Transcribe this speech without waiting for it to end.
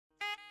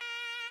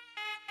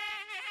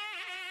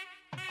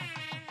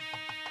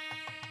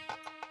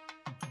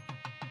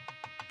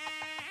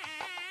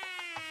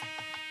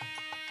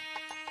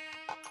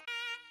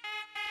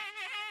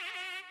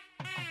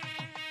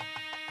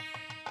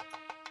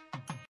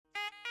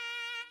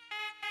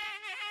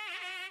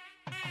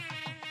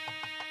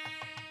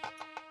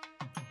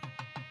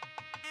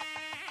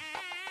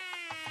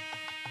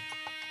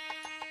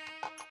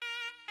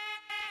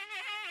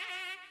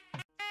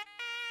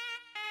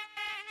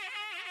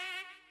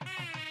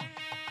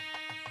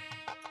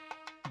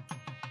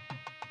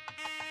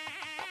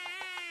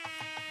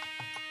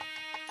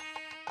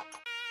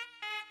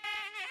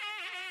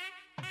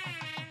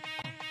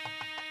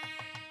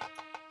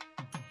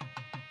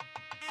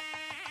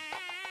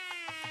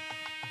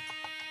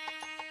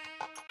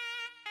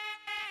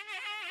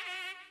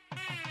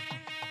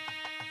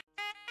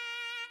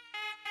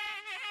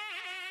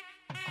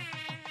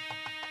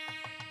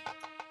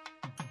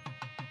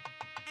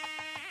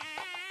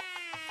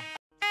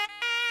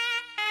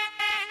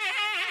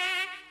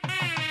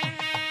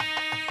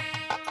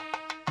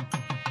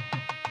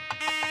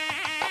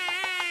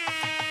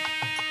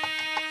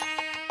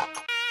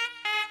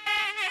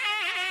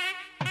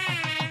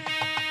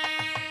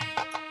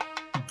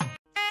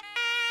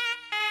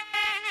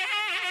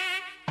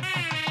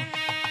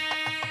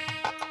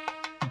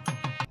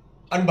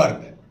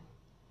அன்பார்ந்த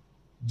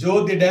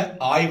ஜோதிட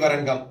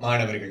ஆய்வரங்கம்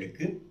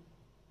மாணவர்களுக்கு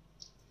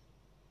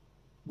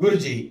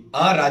குருஜி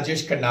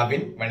R.Rajesh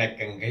கண்ணாவின்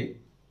வணக்கங்கள்.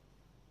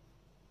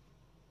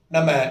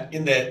 நம்ம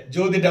இந்த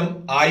ஜோதிடம்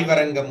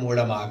ஆய்வரங்கம்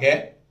மூலமாக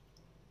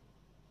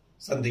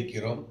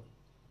சந்திக்கிறோம்.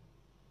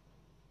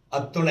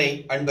 அத்துணை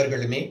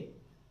அன்பர்களுமே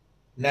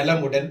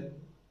நலமுடன்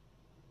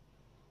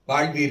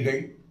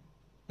வாழ்வீர்கள்,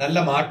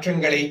 நல்ல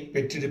மாற்றங்களை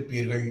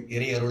பெற்றிருப்பீர்கள்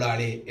இறை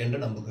அருளாலே என்று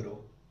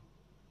நம்புகிறோம்.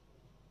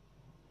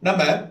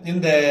 நம்ம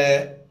இந்த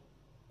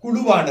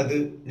குழுவானது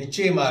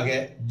நிச்சயமாக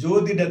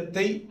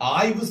ஜோதிடத்தை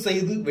ஆய்வு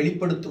செய்து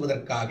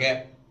வெளிப்படுத்துவதற்காக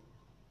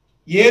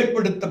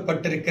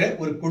ஏற்படுத்தப்பட்டிருக்கிற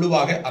ஒரு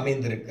குழுவாக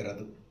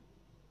அமைந்திருக்கிறது.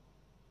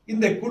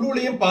 இந்த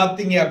குழுவிலையும்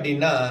பார்த்தீங்க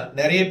அப்படின்னா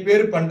நிறைய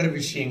பேர் பண்ற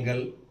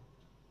விஷயங்கள்,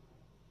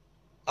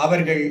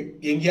 அவர்கள்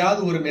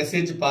எங்கேயாவது ஒரு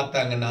மெசேஜ்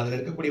பார்த்தாங்கன்னா அதுல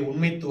இருக்கக்கூடிய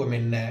உண்மைத்துவம்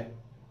என்ன,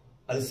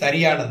 அது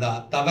சரியானதா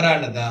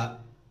தவறானதா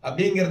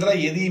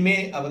அப்படிங்கறதெல்லாம் எதையுமே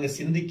அவங்க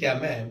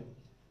சிந்திக்காம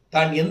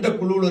தான் எந்த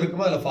குழுவில்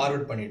இருக்குமோ அதில்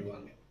ஃபார்வர்ட்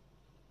பண்ணிடுவாங்க.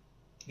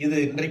 இது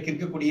இன்றைக்கு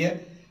இருக்கக்கூடிய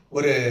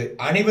ஒரு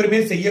அனைவருமே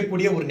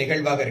செய்யக்கூடிய ஒரு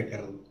நிகழ்வாக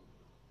இருக்கிறது.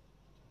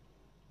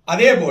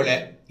 அதே போல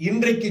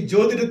இன்றைக்கு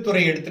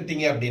ஜோதிடத்துறை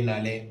எடுத்துட்டீங்க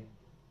அப்படின்னாலே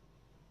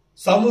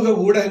சமூக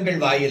ஊடகங்கள்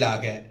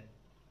வாயிலாக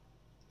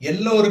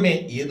எல்லோருமே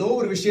ஏதோ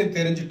ஒரு விஷயம்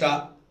தெரிஞ்சுட்டா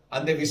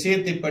அந்த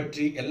விஷயத்தை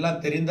பற்றி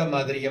எல்லாம் தெரிந்த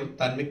மாதிரியும்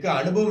தன்மிக்க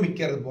அனுபவம்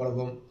மிக்கிறது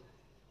போலவும்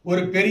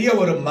ஒரு பெரிய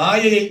ஒரு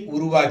மாயையை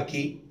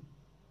உருவாக்கி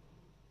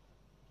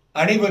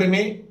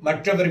அனைவருமே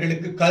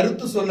மற்றவர்களுக்கு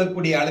கருத்து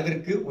சொல்லக்கூடிய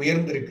அளவிற்கு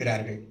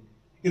உயர்ந்திருக்கிறார்கள்.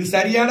 இது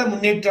சரியான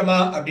முன்னேற்றமா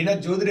அப்படின்னா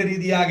ஜோதிட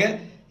ரீதியாக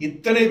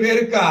இத்தனை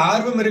பேருக்கு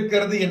ஆர்வம்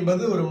இருக்கிறது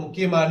என்பது ஒரு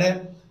முக்கியமான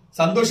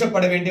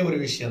சந்தோஷப்பட வேண்டிய ஒரு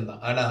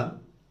விஷயம்தான். ஆனா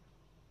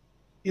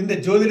இந்த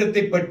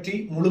ஜோதிடத்தை பற்றி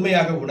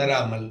முழுமையாக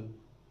உணராமல்,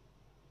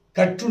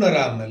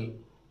 கற்றுணராமல்,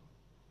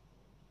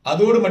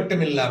 அதோடு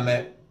மட்டுமில்லாம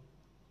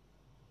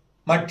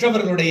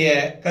மற்றவர்களுடைய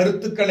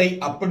கருத்துக்களை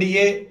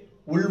அப்படியே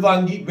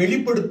உள்வாங்கி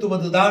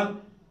வெளிப்படுத்துவதுதான்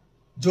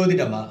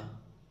ஜோதிடமா?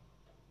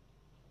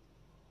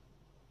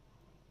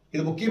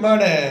 இது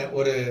முக்கியமான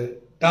ஒரு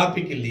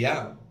டாபிக் இல்லையா?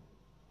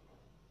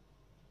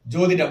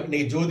 ஜோதிடம்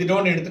இன்னைக்கு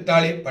ஜோதிடம்னு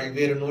எடுத்துட்டாலே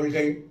பல்வேறு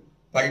நூல்கள்,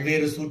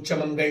 பல்வேறு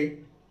சூட்சமங்கள்,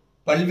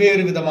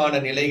 பல்வேறு விதமான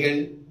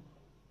நிலைகள்.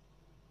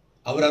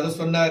 அவர் அதை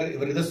சொன்னார்,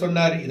 இவர் இதை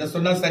சொன்னார், இதை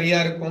சொன்னா சரியா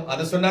இருக்கும்,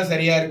 அதை சொன்னா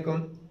சரியா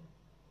இருக்கும்,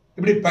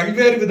 இப்படி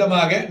பல்வேறு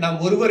விதமாக நாம்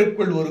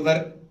ஒருவருக்குள்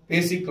ஒருவர்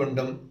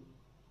பேசிக்கொண்டும்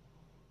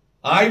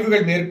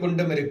ஆய்வுகள்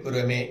மேற்கொண்டும்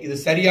இருக்கிறோமே, இது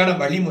சரியான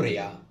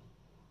வழிமுறையா?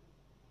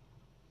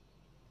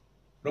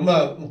 ரொம்ப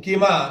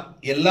முக்கியமா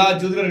எல்லா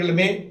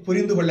ஜோதிடர்களுமே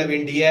புரிந்து கொள்ள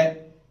வேண்டிய,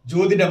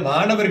 ஜோதிட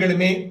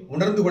மாணவர்களுமே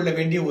உணர்ந்து கொள்ள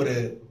வேண்டிய ஒரு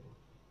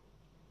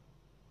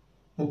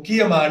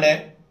முக்கியமான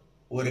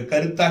ஒரு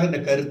கருத்தாக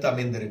இந்த கருத்து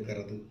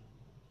அமைந்திருக்கிறது.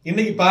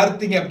 இன்னைக்கு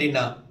பார்த்தீங்க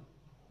அப்படின்னா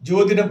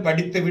ஜோதிடம்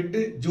படித்து விட்டு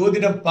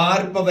ஜோதிடம்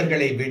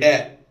பார்ப்பவர்களை விட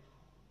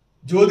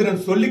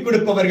ஜோதிடம் சொல்லிக்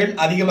கொடுப்பவர்கள்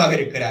அதிகமாக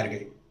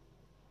இருக்கிறார்கள்.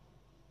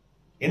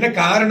 என்ன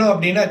காரணம்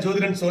அப்படின்னா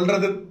ஜோதிடம்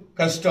சொல்றது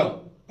கஷ்டம்,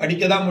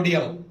 படிக்கதான்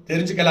முடியும்,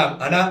 தெரிஞ்சுக்கலாம்.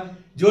 ஆனா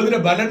ஜோதிட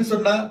பலன்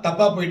சொன்னா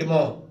தப்பா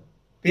போயிடுமோ,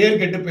 பேர்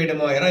கெட்டு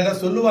போயிடுமோ, யாராவது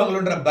ஏதாவது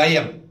சொல்லுவாங்களோன்ற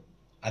பயம்.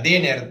 அதே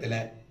நேரத்துல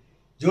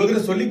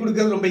ஜோதிடம் சொல்லி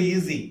கொடுக்கறது ரொம்ப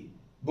ஈஸி.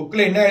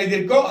 புக்ல என்ன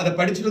எழுதியிருக்கோ அதை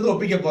படிச்சுட்டு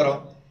ஒப்பிக்க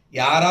போறோம்.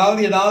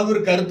 யாராவது ஏதாவது ஒரு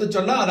கருத்து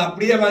சொன்னா அதை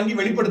அப்படியே வாங்கி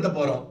வெளிப்படுத்த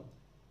போறோம்.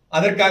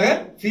 அதற்காக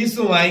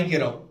ஃபீஸும்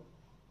வாங்கிக்கிறோம்.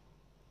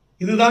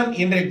 இதுதான்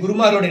இன்றைய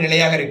குருமாரோட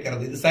நிலையாக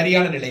இருக்கிறது. இது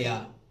சரியான நிலையா?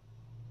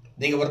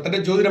 நீங்க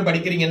ஒருத்தர் ஜோதிடம்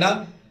படிக்கிறீங்கன்னா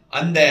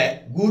அந்த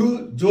குரு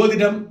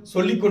ஜோதிடம்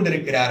சொல்லிக்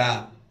கொண்டிருக்கிறாரா?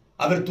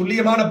 அவர்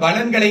துல்லியமான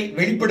பலன்களை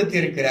வெளிப்படுத்தி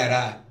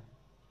இருக்கிறாரா?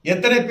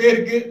 எத்தனை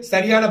பேருக்கு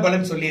சரியான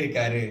பலன் சொல்லி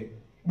இருக்காரு?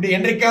 இப்படி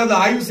என்றைக்காவது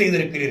ஆய்வு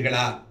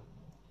செய்திருக்கிறீர்களா?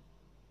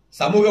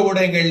 சமூக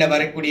ஊடகங்கள்ல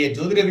வரக்கூடிய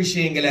ஜோதிட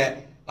விஷயங்களை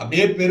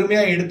அப்படியே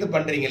பெருமையா எடுத்து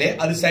பண்றீங்களே,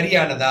 அது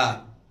சரியானதா,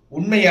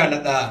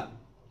 உண்மையானதா,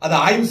 அதை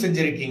ஆய்வு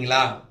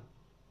செஞ்சிருக்கீங்களா?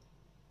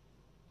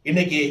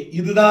 இன்னைக்கு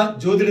இதுதான்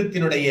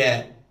ஜோதிடத்தினுடைய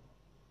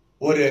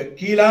ஒரு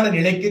கீழான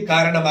நிலைக்கு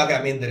காரணமாக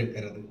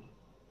அமைந்திருக்கிறது.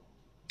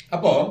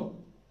 அப்போ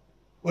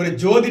ஒரு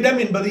ஜோதிடம்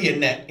என்பது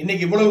என்ன?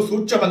 இன்னைக்கு இவ்வளவு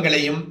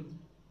சூட்சமங்களையும்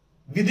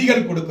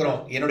விதிகள்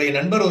கொடுக்கிறோம். என்னுடைய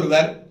நண்பர்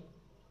ஒருவர்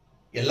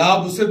எல்லா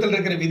புத்தகத்தில்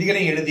இருக்கிற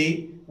விதிகளையும் எழுதி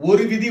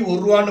ஒரு விதி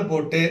 ₹1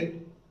 போட்டு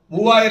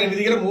 3000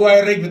 விதிகளை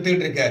 3000 ரூபாய்க்கு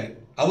வித்துக்கிட்டு இருக்காரு.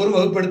 அவரும்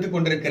வகுப்படுத்திக்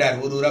கொண்டிருக்கிறார்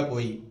ஒரு ஊரா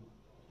போய்.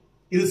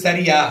 இது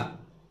சரியா?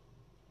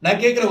 நான்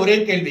கேட்கிற ஒரே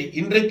கேள்வி,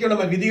 இன்றைக்கும்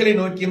நம்ம விதிகளை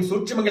நோக்கியும்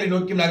சூட்சமங்களை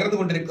நோக்கியும் நகர்ந்து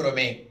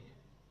கொண்டிருக்கிறோமே,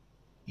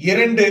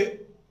 2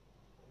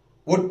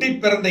 ஒட்டி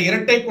பிறந்த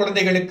இரட்டை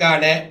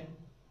குழந்தைகளுக்கான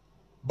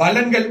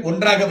பலன்கள்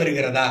ஒன்றாக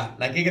வருகிறதா?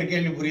 நான் கேட்கிற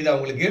கேள்வி புரியுதா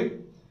உங்களுக்கு?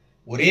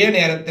 ஒரே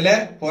நேரத்துல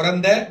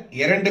பிறந்த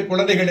 2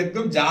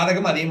 குழந்தைகளுக்கும்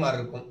ஜாதகம் அதே மாதிரி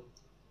இருக்கும்.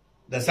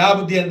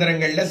 தசாபுத்தி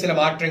அந்தரங்கள்ல சில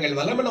மாற்றங்கள்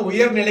வரலாம்.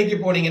 உயர் நிலைக்கு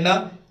போனீங்கன்னா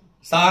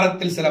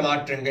சாரத்தில் சில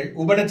மாற்றங்கள்,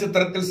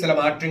 உபநட்சத்திரத்தில் சில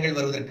மாற்றங்கள்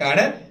வருவதற்கான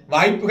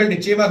வாய்ப்புகள்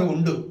நிச்சயமாக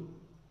உண்டு.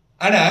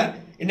 ஆனா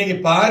இன்னைக்கு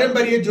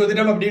பாரம்பரிய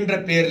ஜோதிடம் அப்படின்ற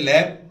பேர்ல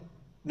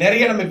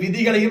நிறைய நம்ம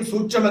விதிகளையும்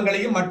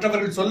சூட்சமங்களையும்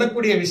மற்றவர்கள்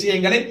சொல்லக்கூடிய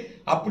விஷயங்களை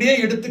அப்படியே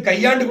எடுத்து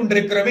கையாண்டு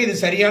கொண்டிருக்கிறோமே, இது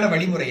சரியான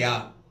வழிமுறையா?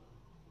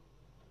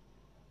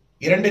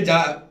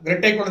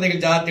 இரட்டை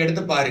குழந்தைகள் ஜாதகத்தை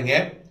எடுத்து பாருங்க,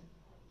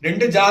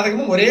 2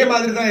 ஜாதகமும் ஒரே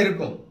மாதிரி தான்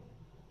இருக்கும்.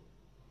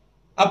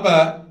 அப்ப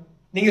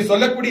நீங்க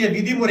சொல்லக்கூடிய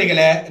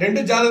விதிமுறைகளை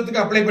 2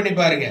 ஜாதகத்துக்கு அப்ளை பண்ணி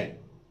பாருங்க.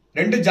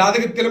 2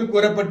 ஜாதகத்திலும்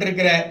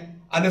கூறப்பட்டிருக்கிற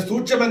அந்த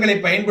சூட்சமங்களை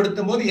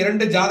பயன்படுத்தும் போது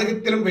 2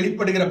 ஜாதகத்திலும்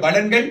வெளிப்படுகிற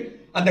பலன்கள்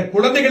அந்த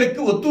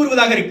குழந்தைகளுக்கு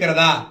ஒத்துவருவதாக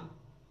இருக்கிறதா?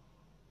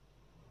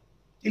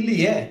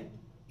 இல்லையே.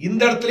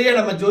 இந்த இடத்துலயே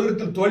நம்ம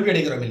ஜோதிடத்தில் தோல்வி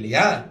அடைகிறோம்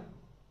இல்லையா?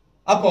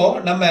 அப்போ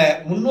நம்ம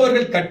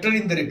முன்னோர்கள்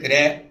கற்றறிந்திருக்கிற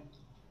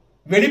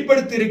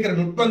வெளிப்படுத்தி இருக்கிற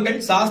நுட்பங்கள்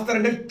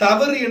சாஸ்திரங்கள்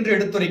தவறு என்று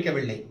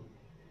எடுத்துரைக்கவில்லை.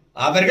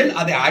 அவர்கள்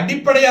அதை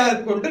அடிப்படையாக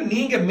கொண்டு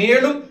நீங்க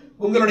மேலும்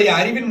உங்களுடைய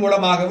அறிவின்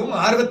மூலமாகவும்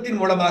ஆர்வத்தின்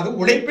மூலமாகவும்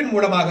உழைப்பின்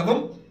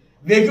மூலமாகவும்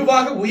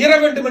வெகுவாக உயர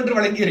வேண்டும் என்று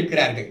வழங்கி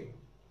இருக்கிறார்கள்.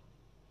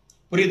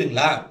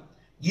 புரியுதுங்களா?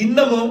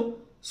 இன்னமும்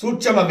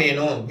சூட்சமம்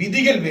வேணும்,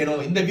 விதிகள்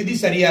வேணும், இந்த விதி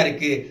சரியா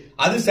இருக்கு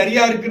அது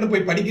சரியா இருக்குன்னு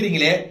போய்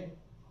படிக்கிறீங்களே,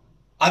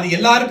 அது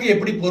எல்லாருக்கும்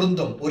எப்படி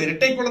பொருந்தும்? ஒரு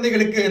இரட்டை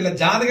குழந்தைகளுக்கு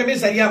ஜாதகமே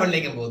சரியா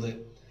வரலைங்கும் போது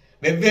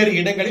வெவ்வேறு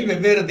இடங்களில்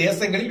வெவ்வேறு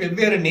தேசங்களில்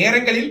வெவ்வேறு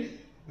நேரங்களில்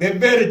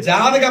வெவ்வேறு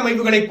ஜாதக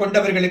அமைப்புகளை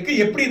கொண்டவர்களுக்கு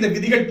எப்படி இந்த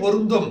விதிகள்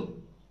பொருந்தும்?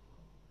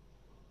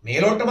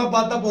 மேலோட்டமா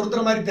பார்த்தா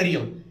பொருத்துற மாதிரி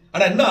தெரியும்,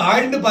 ஆனா இன்னும்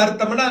ஆழ்ந்து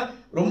பார்த்தோம்னா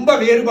ரொம்ப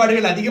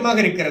வேறுபாடுகள்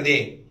அதிகமாக இருக்கிறதே.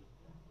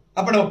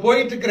 அப்ப நம்ம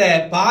போயிட்டு இருக்கிற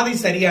பாதை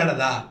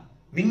சரியானதா,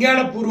 விஞ்ஞான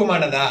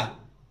பூர்வமானதா?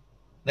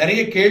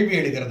 நிறைய கேள்வி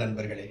எழுகிறது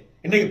நண்பர்களே.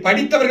 இன்றைக்கு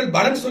படித்தவர்கள்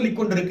பலன் சொல்லிக்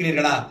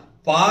கொண்டிருக்கிறீர்களா?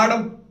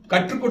 பாடம்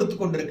கற்றுக் கொடுத்து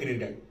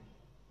கொண்டிருக்கிறீர்கள்.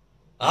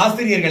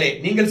 ஆசிரியர்களே,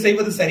 நீங்கள்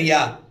செய்வது சரியா?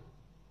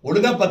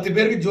 ஒழுங்கா 10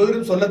 பேருக்கு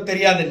ஜோதிடம் சொல்ல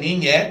தெரியாத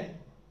நீங்க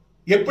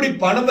எப்படி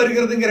பணம்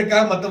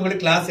வருகிறதுங்கிறதுக்காக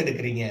மற்றவங்களுக்கு கிளாஸ்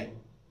எடுக்கிறீங்க?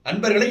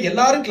 நண்பர்களே,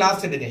 எல்லாரும்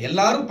கிளாஸ் எடுங்க,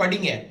 எல்லாரும்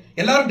படிங்க,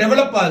 எல்லாரும்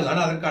டெவலப் ஆகுங்க.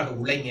 ஆனா அதற்காக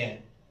உழைங்க,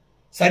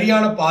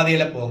 சரியான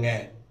பாதையில போங்க,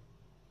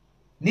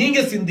 நீங்க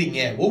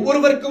சிந்திங்க.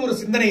 ஒவ்வொருவருக்கும் ஒரு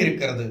சிந்தனை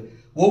இருக்கிறது,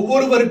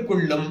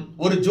 ஒவ்வொருவருக்குள்ளும்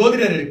ஒரு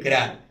ஜோதிடர்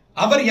இருக்கிறார்.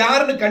 அவர்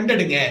யாருன்னு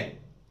கண்டெடுங்க,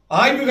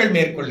 ஆய்வுகள்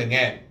மேற்கொள்ளுங்க,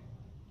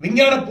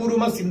 விஞ்ஞான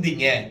பூர்வமா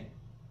சிந்திங்க.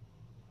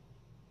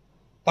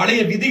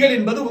 பழைய விதிகள்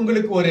என்பது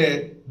உங்களுக்கு ஒரு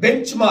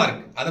பெஞ்ச் மார்க்.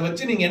 அதை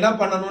வச்சு நீங்க என்ன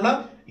பண்ணணும்னா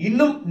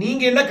இன்னும்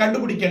நீங்க என்ன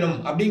கண்டுபிடிக்கணும்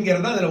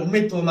அப்படிங்கிறது அதுல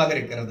உண்மைத்துவமாக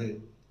இருக்கிறது.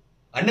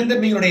 அண்ணன்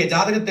தம்பிகளுடைய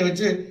ஜாதகத்தை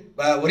வச்சு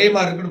ஒரே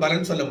மார்க்குன்னு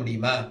பலன் சொல்ல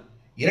முடியுமா?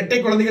 இரட்டை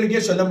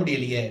குழந்தைகளுக்கே சொல்ல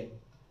முடியலையே.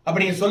 அப்ப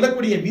நீங்க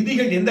சொல்லக்கூடிய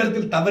விதிகள் எந்த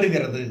இடத்தில்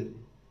தவறுகிறது?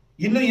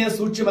 இன்னும் ஏன்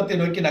சூட்சுமத்தை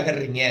நோக்கி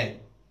நகர்றீங்க?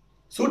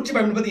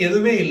 சூட்சுமம் என்பது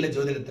எதுவுமே இல்லை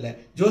ஜோதிடத்துல.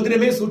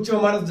 ஜோதிடமே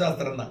சூட்சுமமான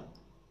சாஸ்திரம் தான்.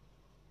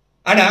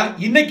 ஆனா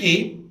இன்னைக்கு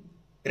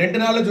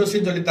 2 நாள்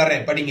ஜோசியம் சொல்லி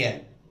தர்றேன், படிங்க.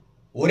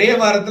 ஒரே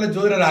வாரத்துல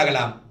ஜோதிடர்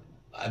ஆகலாம்.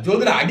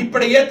 ஜோதிட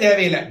அடிப்படையே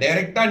தேவையில்லை,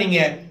 டைரக்டா நீங்க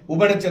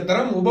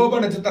உபநட்சத்திரம் உப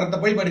நட்சத்திரத்தை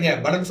போய் படிங்க,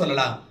 பலன்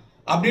சொல்லலாம்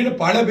அப்படின்னு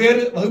பல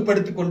பேர்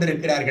வகுப்படுத்திக்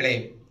கொண்டிருக்கிறார்களே,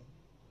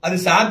 அது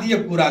சாத்திய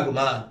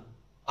கூறாகுமா?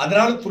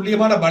 அதனால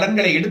துல்லியமான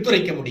பலன்களை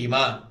எடுத்துரைக்க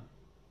முடியுமா?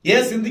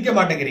 ஏன் சிந்திக்க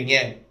மாட்டேங்கிறீங்க?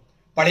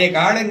 பழைய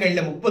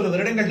காலங்கள்ல 30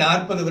 வருடங்கள்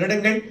 40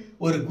 வருடங்கள்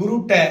ஒரு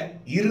குருட்ட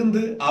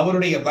இருந்து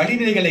அவருடைய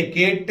வழிநிலைகளை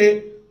கேட்டு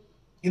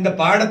இந்த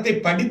பாடத்தை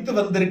படித்து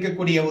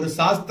வந்திருக்கக்கூடிய ஒரு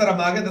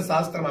சாஸ்திரமாக இந்த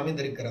சாஸ்திரம்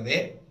அமைந்திருக்கிறதே.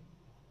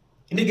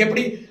 இன்னைக்கு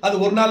எப்படி அது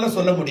ஒரு நாள்ல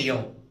சொல்ல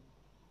முடியும்?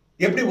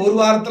 எப்படி ஒரு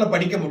வாரத்துல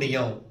படிக்க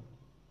முடியும்?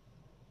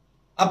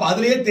 அப்ப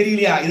அதுலயே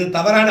தெரியலையா இது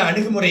தவறான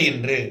அணுகுமுறை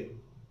என்று?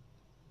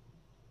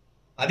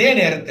 அதே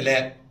நேரத்துல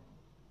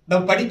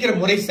நம்ம படிக்கிற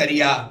முறை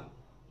சரியா?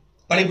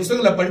 பழைய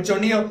புத்தகங்களை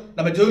படிச்சோடனே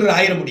நம்ம ஜோதிடர்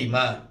ஆயிட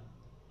முடியுமா?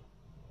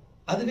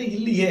 அதுவே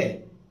இல்லையே.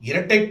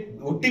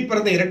 ஒட்டி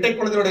பிறந்த இரட்டை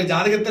குழந்தைகளுடைய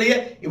ஜாதகத்திலேயே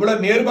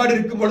இவ்வளவு மேற்பாடு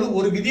இருக்கும் பொழுது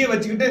ஒரு விதியை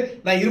வச்சுக்கிட்டு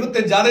நான்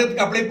 25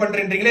 ஜாதகத்துக்கு அப்ளை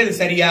பண்றேன்றீங்களே, இது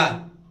சரியா?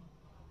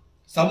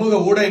 சமூக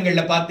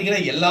ஊடகங்கள்ல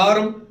பாத்தீங்கன்னா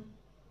எல்லாரும்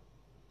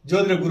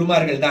ஜோதிட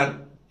குருமார்கள் தான்,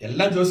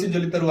 எல்லாம் ஜோசியம்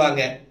சொல்லி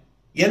தருவாங்க.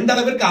 எந்த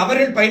அளவிற்கு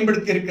அவர்கள்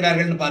பயன்படுத்தி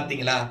இருக்கிறார்கள்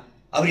பாத்தீங்களா?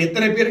 அவர்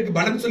எத்தனை பேருக்கு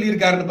பலன் சொல்லி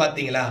இருக்காருன்னு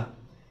பாத்தீங்களா?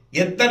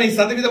 எத்தனை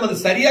சதவீதம் அது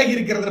சரியாகி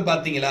இருக்கிறது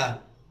பாத்தீங்களா?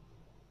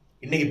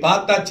 இன்னைக்கு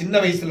பார்த்தா சின்ன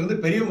வயசுல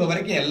இருந்து பெரியவங்க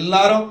வரைக்கும்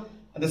எல்லாரும்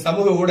அந்த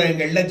சமூக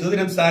ஊடகங்கள்ல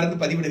ஜோதிடம் சார்ந்து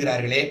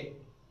பதிவிடுகிறார்களே.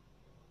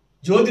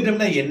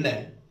 ஜோதிடம்னா என்ன?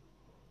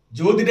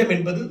 ஜோதிடம்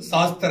என்பது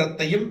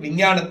சாஸ்திரத்தையும்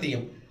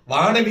விஞ்ஞானத்தையும்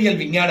வானவியல்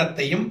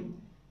விஞ்ஞானத்தையும்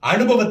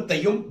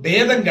அனுபவத்தையும்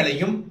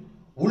வேதங்களையும்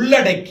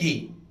உள்ளடக்கி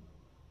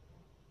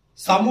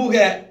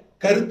சமூக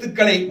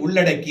கருத்துக்களை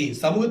உள்ளடக்கி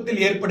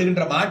சமூகத்தில்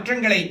ஏற்படுகின்ற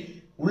மாற்றங்களை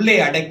உள்ளே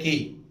அடக்கி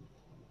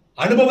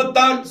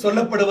அனுபவத்தால்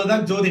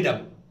சொல்லப்படுவதுதான்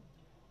ஜோதிடம்.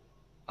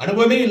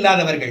 அனுபவமே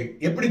இல்லாதவர்கள்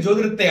எப்படி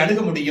ஜோதிடத்தை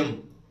அணுக முடியும்?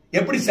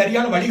 எப்படி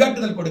சரியான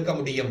வழிகாட்டுதல் கொடுக்க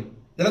முடியும்?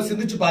 இதெல்லாம்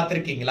சிந்திச்சு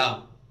பார்த்திருக்கீங்களா?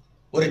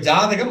 ஒரு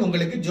ஜாதகம்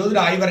உங்களுக்கு ஜோதிட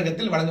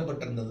ஆய்வரங்கத்தில்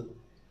வழங்கப்பட்டிருந்தது.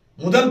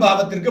 முதல்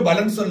பாவத்திற்கு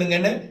பலன்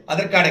சொல்லுங்கன்னு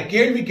அதற்கான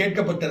கேள்வி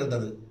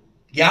கேட்கப்பட்டிருந்தது.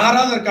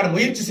 யாராவது அதற்கான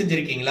முயற்சி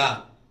செஞ்சிருக்கீங்களா?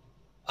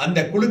 அந்த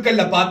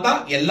குழுக்கள்ல பார்த்தா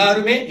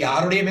எல்லாருமே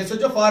யாருடைய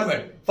மெசேஜோ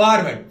ஃபார்வர்ட்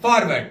ஃபார்வர்ட்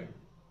ஃபார்வர்ட்.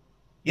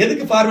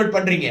 எதுக்கு ஃபார்வர்ட்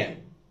பண்றீங்க?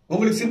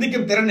 உங்களுக்கு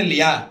சிந்திக்கும் திறன்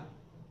இல்லையா?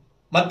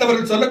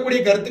 மற்றவர்கள் சொல்லக்கூடிய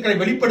கருத்துக்களை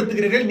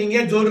வெளிப்படுத்துகிறீர்கள், நீங்க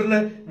ஜோதிடர்னு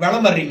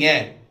வளம் வர்றீங்க.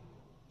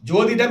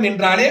 ஜோதிடம்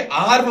என்றாலே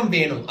ஆர்வம்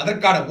வேணும்,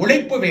 அதற்கான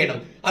உழைப்பு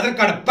வேணும்,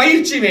 அதற்கான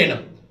பயிற்சி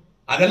வேணும்.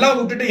 அதெல்லாம்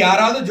விட்டுட்டு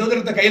யாராவது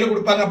ஜோதிடத்தை கையில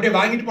கொடுப்பாங்க அப்படியே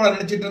வாங்கிட்டு போல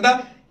நினைச்சிட்டு இருந்தா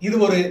இது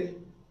ஒரு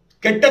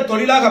கெட்ட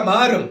தொழிலாக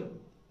மாறும்.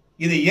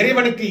 இது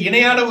இறைவனுக்கு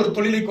இணையான ஒரு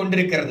தொழிலை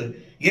கொண்டிருக்கிறது.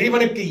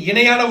 இறைவனுக்கு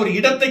இணையான ஒரு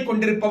இடத்தை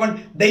கொண்டிருப்பவன்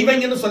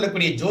தெய்வங்கன்னு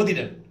சொல்லக்கூடிய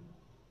ஜோதிடன்.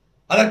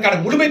 அதற்கான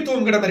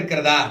முழுமைத்துவம் இடம்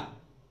இருக்கிறதா?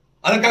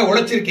 அதற்காக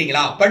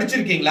உழைச்சிருக்கீங்களா?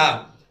 படிச்சிருக்கீங்களா?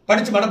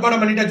 படிச்சு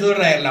மனப்பாடம் பண்ணிட்டா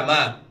ஜோதிடர் ஆயிரலாமா?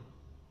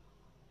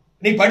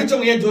 நீ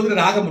படிச்சவங்க ஏன்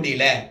ஜோதிடர் ஆக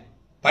முடியல?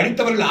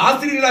 படித்தவர்கள்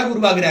ஆசிரியர்களாக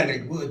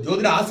உருவாகிறார்கள்.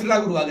 ஜோதிட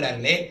ஆசிரியர்களாக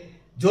உருவாகிறார்களே,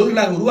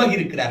 ஜோதிடராக உருவாகி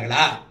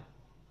இருக்கிறார்களா?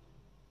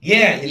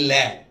 ஏன் இல்ல?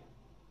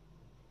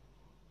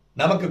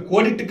 நமக்கு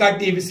கோடிட்டு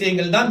காட்டிய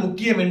விஷயங்கள் தான்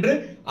முக்கியம் என்று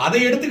அதை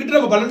எடுத்துக்கிட்டு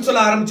நம்ம பலன்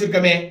சொல்ல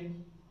ஆரம்பிச்சிருக்கோமே.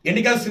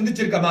 என்னைக்காவது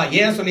சிந்திச்சிருக்கோமா?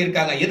 ஏன்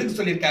சொல்லியிருக்காங்க, எதுக்கு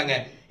சொல்லியிருக்காங்க,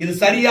 இது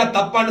சரியா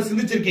தப்பான்னு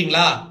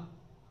சிந்திச்சிருக்கீங்களா?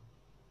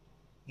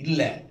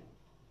 இல்ல.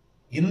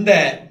 இந்த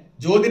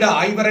ஜோதிட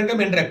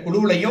ஆய்வரங்கம் என்ற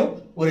குழுவிலையும்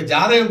ஒரு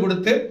ஜாதகம்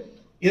கொடுத்து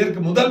இதற்கு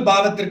முதல்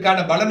பாவத்திற்கான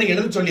பலனை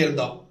எழுத சொல்லி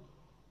இருந்தோம்.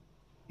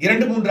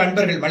 2-3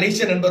 அன்பர்கள்,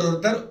 மலேசிய நண்பர்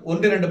ஒருத்தர்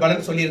 1-2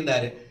 பலன்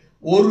சொல்லியிருந்தாரு.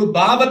 ஒரு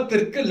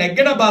பாவத்திற்கு,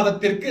 லக்ன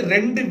பாவத்திற்கு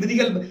 2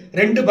 விதிகள்,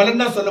 2 பலன்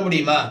தான் சொல்ல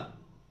முடியுமா?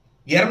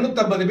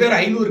 250 பேர்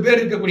 500 பேர்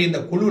இருக்கக்கூடிய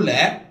இந்த குழுல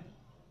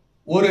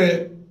ஒரு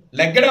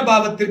லக்ன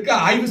பாவத்திற்கு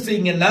ஆய்வு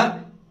செய்யுங்கன்னா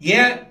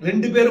ஏன்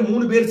 2 பேர்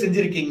 3 பேர்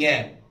செஞ்சிருக்கீங்க?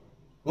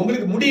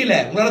 உங்களுக்கு முடியல,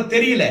 உங்களால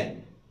தெரியல.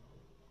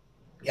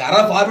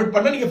 யாராவது ஃபார்வர்ட்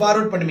பண்ணா நீங்க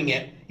ஃபார்வர்ட் பண்ணுவீங்க,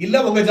 இல்ல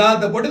உங்க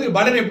ஜாதகத்தை போட்டு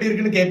பலன் எப்படி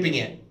இருக்குன்னு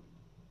கேட்பீங்க.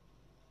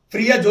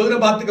 ஃப்ரீயா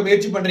ஜோதிடம் பார்த்துக்க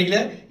முயற்சி பண்றீங்களே,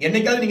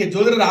 என்னைக்காவது நீங்க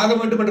ஜோதிடர் ஆக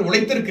வேண்டும் என்று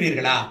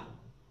உழைத்திருக்கிறீர்களா?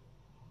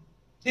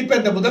 இப்ப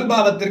இந்த முதல்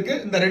பாவத்திற்கு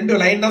இந்த 2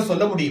 லைன் தான்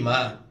சொல்ல முடியுமா?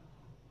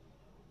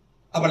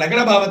 அப்ப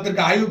லக்ன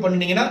பாவத்திற்கு ஆய்வு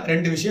பண்ணீங்கன்னா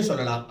 2 விஷயம்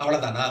சொல்லலாம்,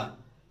 அவ்வளவுதானா?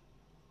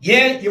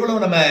 ஏன்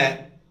இவ்வளவு நம்ம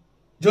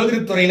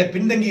ஜோதிடத்துறையில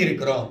பின்தங்கி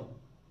இருக்கிறோம்?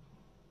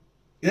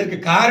 இதற்கு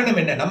காரணம்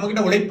என்ன? நம்ம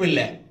கிட்ட உழைப்பு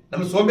இல்ல,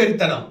 நம்ம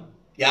சோம்பேறித்தனம்.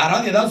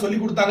 யாராவது ஏதாவது சொல்லி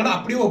கொடுத்தாங்கன்னா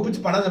அப்படியே ஒப்பிச்சு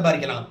பணம்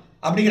சம்பாதிக்கலாம்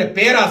அப்படிங்கிற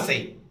பேராசை.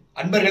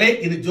 அன்பர்களே,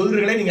 இது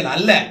ஜோதிடர்களே நீங்கள்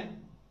அல்ல.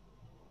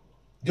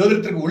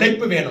 ஜோதிடத்திற்கு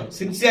உழைப்பு வேணும்,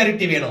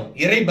 சின்சியாரிட்டி வேணும்,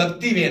 இறை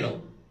பக்தி வேணும்.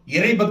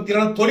 இறை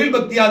பக்தியான தொழில்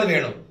பக்தியாவது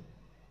வேணும்.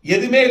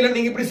 எதுவுமே இல்லை,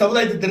 நீங்க இப்படி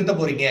சமுதாயத்தை திருத்த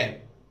போறீங்க.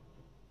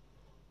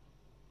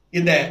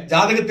 இந்த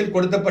ஜாதகத்தில்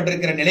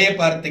கொடுக்கப்பட்டிருக்கிற நிலையை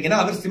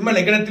பார்த்தீங்கன்னா அவர் சிம்ம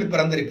லக்னத்தில்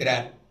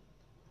பிறந்திருக்கிறார்.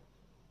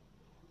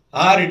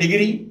 6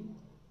 டிகிரி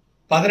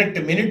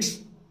 18 மினிட்ஸ்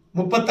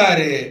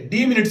 36 டி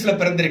மினிட்ஸ்ல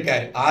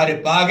பிறந்திருக்கார். 6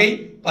 பாகை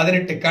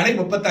 18 கலை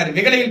 36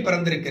 விகலையில்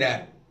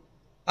பிறந்திருக்கிறார்.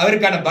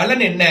 அவருக்கான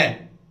பலன் என்ன?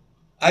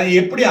 அது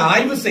எப்படி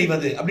ஆய்வு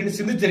செய்வது அப்படின்னு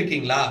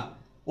சிந்திச்சிருக்கீங்களா?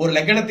 ஒரு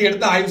லக்னத்தை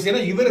எடுத்து ஆய்வு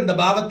செய்யணும். இவர் இந்த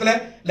பாவத்துல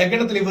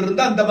லக்னத்துல இவர்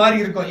இருந்தா அந்த மாதிரி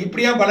இருக்கும்.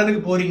 இப்படியா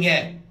பலனுக்கு போறீங்க?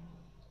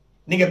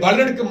 நீங்க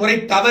பலனுக்கு முறை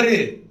தவறு.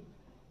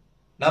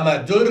 நம்ம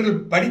ஜோதிடர்கள்,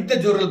 படித்த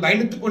ஜோதிடர்கள்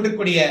பயணித்துக்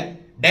கொண்டிருக்கூடிய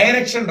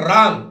டைரக்ஷன்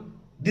ராங்,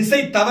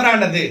 திசை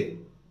தவறானது.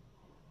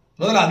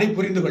 முதல்ல அதை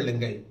புரிந்து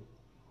கொள்ளுங்கள்.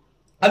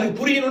 அது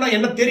புரியணும்னா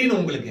என்ன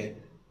தெரியணும்? உங்களுக்கு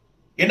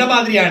என்ன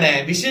மாதிரியான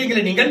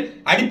விஷயங்களை நீங்கள்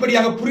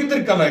அடிப்படையாக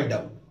புரிந்திருக்க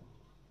வேண்டும்.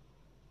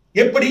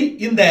 எப்படி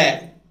இந்த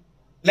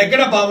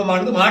லக்ன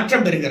பாவமானது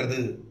மாற்றம் பெறுகிறது,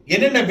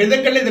 என்னென்ன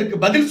விதங்கள்ல இதற்கு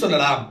பதில்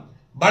சொல்லலாம்,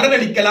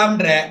 பலனளிக்கலாம்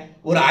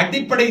ஒரு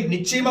அடிப்படை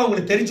நிச்சயமா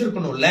உங்களுக்கு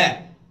தெரிஞ்சிருக்கணும்ல.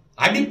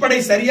 அடிப்படை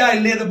சரியா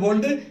இல்லையது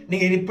போன்று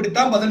நீங்க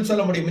இப்படித்தான் பதில்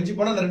சொல்ல முடியும். மிஞ்சி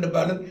போனா 2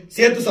 பலன்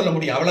சேர்த்து சொல்ல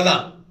முடியும்,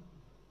 அவ்வளவுதான்.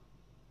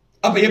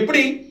 அப்ப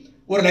எப்படி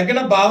ஒரு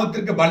லக்ன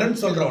பாவத்திற்கு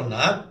பலன்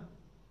சொல்றோம்னா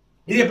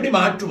இது எப்படி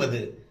மாற்றுவது,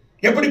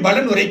 எப்படி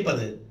பலன்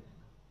உரைப்பது?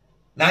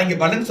 நான் இங்க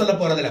பலன் சொல்ல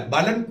போறதில்ல,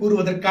 பலன்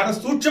கூறுவதற்கான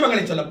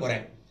சூட்சமங்களை சொல்ல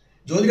போறேன்.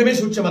 ஜோதிடமே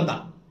சூட்சமம்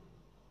தான்,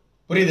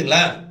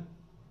 புரியுதுங்களா?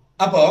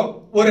 அப்போ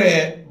ஒரு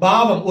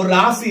பாவம், ஒரு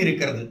ராசி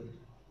இருக்கிறது.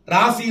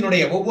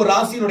 ராசியினுடைய ஒவ்வொரு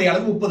ராசியினுடைய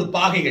அளவு 30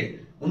 பாகைகள்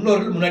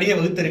முன்னோர்கள் முன்னாடியே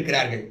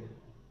வகுத்திருக்கிறார்கள்.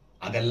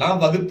 அதெல்லாம்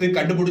வகுத்து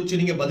கண்டுபிடிச்சு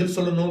நீங்க பதில்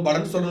சொல்லணும்,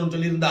 பலன் சொல்லணும்னு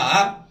சொல்லியிருந்தா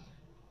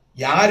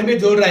யாருமே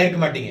ஜோதிடர் ஆயிருக்க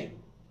மாட்டீங்க.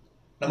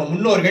 நம்ம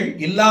முன்னோர்கள்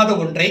இல்லாத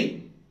ஒன்றை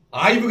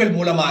ஆய்வுகள்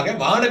மூலமாக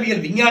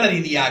வானவியல் விஞ்ஞான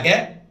ரீதியாக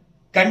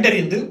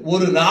கண்டறிந்து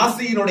ஒரு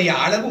ராசியினுடைய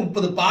அளவு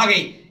 30 பாகை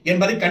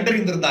என்பதை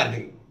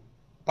கண்டறிந்திருந்தார்கள்.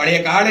 பழைய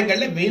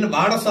காலங்களில்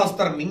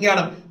வானசாஸ்திரம்,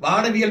 விஞ்ஞானம்,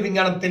 வானவியல்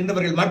விஞ்ஞானம்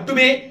தெரிந்தவர்கள்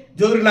மட்டுமே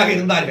ஜோதிடர்களாக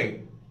இருந்தார்கள்.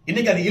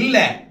 இன்னைக்கு அது இல்ல,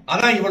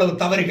 அதான் இவ்வளவு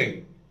தவறுகள்.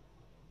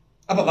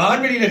 அப்ப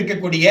வான்வெளியில்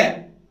இருக்கக்கூடிய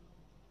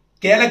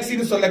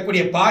கேலக்சின்னு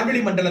சொல்லக்கூடிய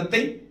பால்வெளி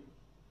மண்டலத்தை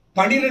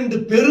 12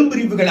 பெரும்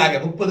பிரிவுகளாக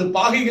 30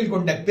 பாகைகள்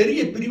கொண்ட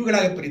பெரிய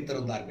பிரிவுகளாக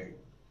பிரித்திருந்தார்கள்.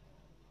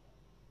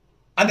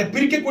 அந்த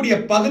பிரிக்கக்கூடிய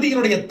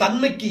பகுதியினுடைய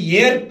தன்மைக்கு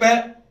ஏற்ப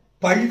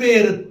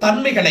பல்வேறு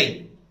தன்மைகளை,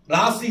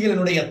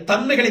 ராசிகளினுடைய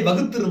தன்மைகளை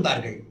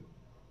வகுத்திருந்தார்கள்.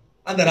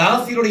 அந்த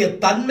ராசியினுடைய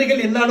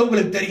தன்மைகள் என்னன்னு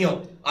உங்களுக்கு தெரியும்,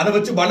 அதை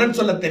வச்சு பலன்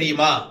சொல்ல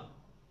தெரியுமா?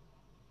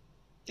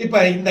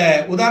 இப்ப இந்த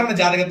உதாரண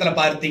ஜாதகத்துல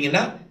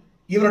பார்த்தீங்கன்னா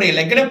இவருடைய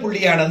லக்ன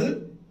புள்ளியானது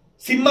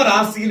சிம்ம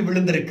ராசியில்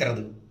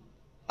விழுந்திருக்கிறது.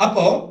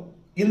 அப்போ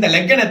இந்த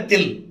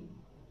லக்னத்தில்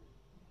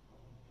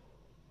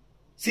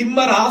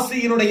சிம்ம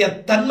ராசியினுடைய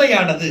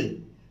தன்மையானது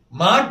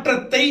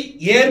மாற்றத்தை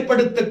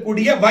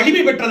ஏற்படுத்தக்கூடிய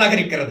வலிமை பெற்றதாக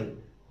இருக்கிறது.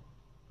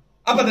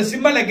 அப்ப இந்த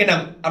சிம்ம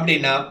லக்னம்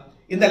அப்படின்னா,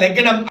 இந்த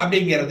லக்னம்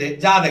அப்படிங்கிறது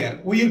ஜாதகர்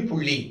உயிர்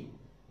புள்ளி,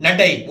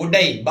 நடை,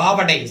 உடை,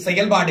 பாவனை,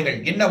 செயல்பாடுகள்,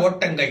 எண்ண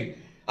ஓட்டங்கள்,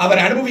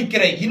 அவர்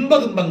அனுபவிக்கிற இன்ப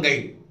துன்பங்கள்,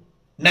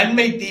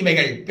 நன்மை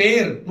தீமைகள்,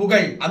 பேர்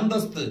புகழ்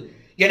அந்தஸ்து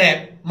என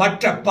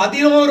மற்ற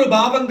 11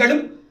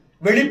 பாவங்களும்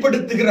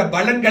வெளிப்படுத்துகிற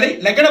பலன்களை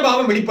லக்ன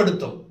பாவம்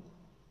வெளிப்படுத்தும்.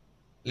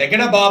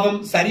 லக்ன பாவம்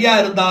சரியா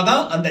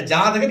இருந்தாதான் அந்த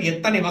ஜாதகர்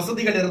எத்தனை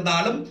வசதிகள்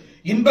இருந்தாலும்,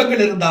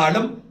 இன்பங்கள்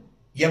இருந்தாலும்,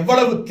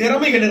 எவ்வளவு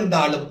திறமைகள்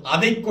இருந்தாலும்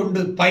அதை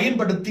கொண்டு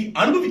பயன்படுத்தி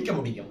அனுபவிக்க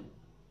முடியும்.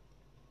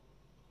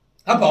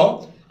 அப்போ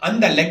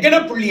அந்த லக்ன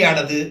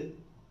புள்ளியானது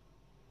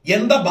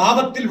எந்த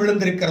பாவத்தில்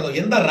விழுந்திருக்கிறதோ,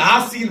 எந்த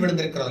ராசியில்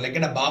விழுந்திருக்கிறதோ,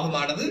 லக்ன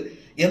பாவமானது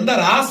எந்த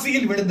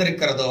ராசியில்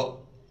விழுந்திருக்கிறதோ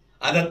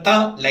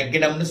அதைத்தான்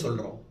லக்னம்னு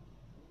சொல்றோம்.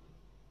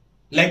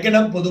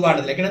 லக்னம்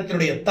பொதுவானது,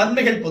 லக்னத்தினுடைய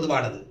தன்மைகள்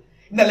பொதுவானது.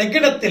 இந்த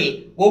லக்னத்தில்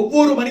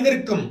ஒவ்வொரு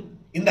மனிதருக்கும்,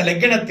 இந்த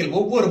லக்னத்தில்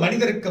ஒவ்வொரு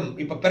மனிதருக்கும்,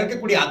 இப்ப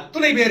பிறக்கக்கூடிய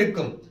அத்துணை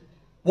பேருக்கும்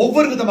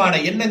ஒவ்வொரு விதமான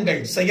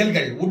எண்ணங்கள்,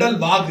 செயல்கள், உடல்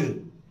வாகு,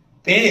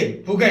 பேர்,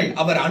 புகழ்,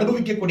 அவர்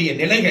அனுபவிக்கக்கூடிய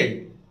நிலைகள்,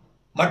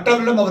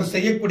 மற்றவர்களிடம் அவர்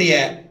செய்யக்கூடிய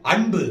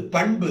அன்பு,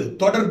 பண்பு,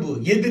 தொடர்பு,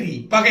 எதிரி,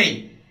 பகை,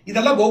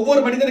 இதெல்லாம்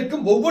ஒவ்வொரு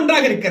மனிதனுக்கும்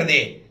ஒவ்வொன்றாக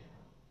இருக்கிறதே.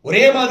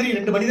 ஒரே மாதிரி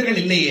ரெண்டு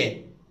மனிதர்கள் இல்லையே.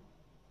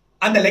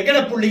 அந்த லக்ன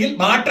புள்ளியில்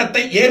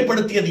மாற்றத்தை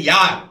ஏற்படுத்தியது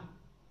யார்?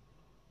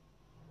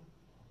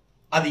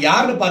 அது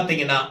யாருன்னு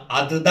பாத்தீங்கன்னா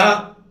அதுதான்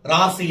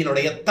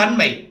ராசியினுடைய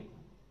தன்மை.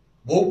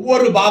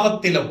 ஒவ்வொரு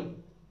பாவத்திலும்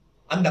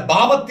அந்த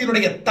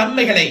பாவத்தினுடைய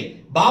தன்மைகளை,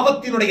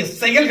 பாவத்தினுடைய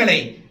செயல்களை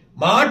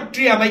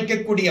மாற்றி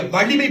அமைக்கக்கூடிய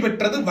வலிமை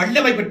பெற்றது,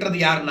 வல்லமை பெற்றது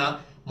யாருன்னா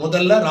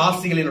முதல்ல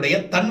ராசிகளினுடைய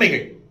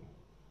தன்மைகள்.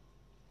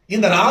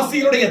 இந்த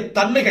ராசியினுடைய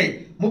தன்மைகள்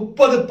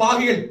 30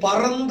 பாகைகள்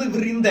பறந்து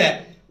விரிந்த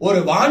ஒரு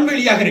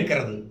வான்வெளியாக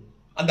இருக்கிறது.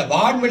 அந்த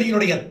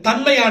வான்வெளியினுடைய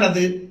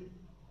தன்மையானது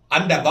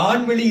அந்த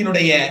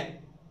வான்வெளியினுடைய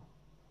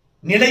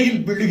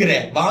நிலையில் விழுகிற,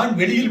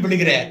 வான்வெளியில்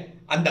விழுகிற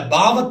அந்த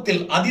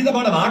பாவத்தில்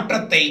அதீதமான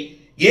மாற்றத்தை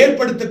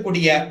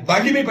ஏற்படுத்தக்கூடிய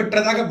வலிமை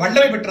பெற்றதாக,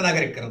 வல்லமை பெற்றதாக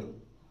இருக்கிறது.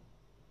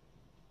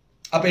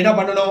 அப்ப என்ன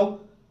பண்ணணும்?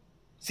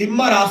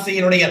 சிம்ம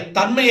ராசியினுடைய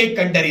தன்மையை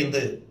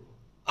கண்டறிந்து,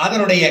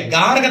 அதனுடைய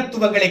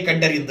காரகத்துவங்களை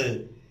கண்டறிந்து,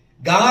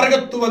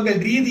 காரகத்துவங்கள்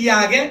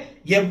ரீதியாக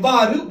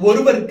எவ்வாறு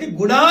ஒருவருக்கு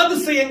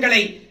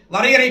குணாதிசயங்களை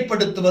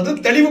வரையறைப்படுத்துவது,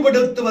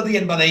 தெளிவுபடுத்துவது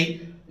என்பதை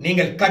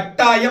நீங்கள்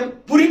கட்டாயம்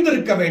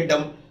புரிந்திருக்க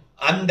வேண்டும்.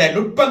 அந்த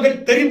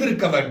நுட்பங்கள்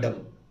தெரிந்திருக்க வேண்டும்.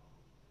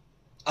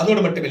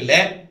 அதோடு மட்டுமில்லை,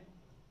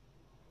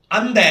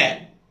 அந்த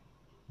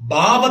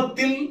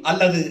பாவத்தில்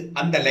அல்லது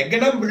அந்த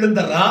லக்னம்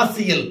விழுந்த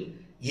ராசியில்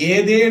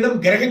ஏதேனும்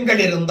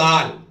கிரகங்கள்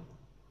இருந்தால்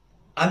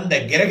அந்த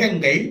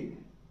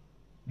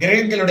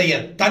கிரகங்களுடைய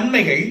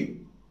தன்மைகள்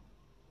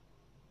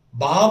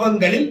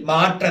பாவங்களில்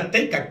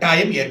மாற்றத்தை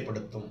கட்டாயம்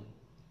ஏற்படுத்தும்.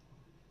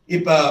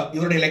 இப்ப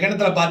இவருடைய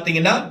லக்னத்துல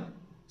பாத்தீங்கன்னா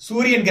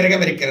சூரியன்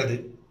கிரகம் இருக்கிறது.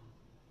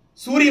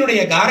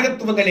 சூரியனுடைய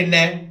காரகத்துவங்கள் என்ன?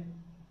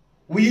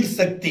 உயிர்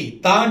சக்தி,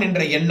 தான்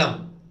என்ற எண்ணம்,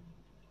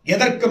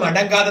 எதற்கும்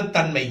அடங்காத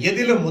தன்மை,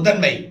 எதிலும்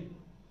முதன்மை,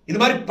 இது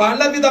மாதிரி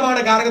பல விதமான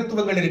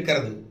காரகத்துவங்கள்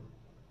இருக்கிறது.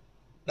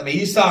 நம்ம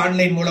ஈசா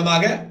ஆன்லைன்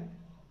மூலமாக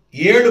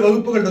 7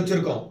 வகுப்புகள்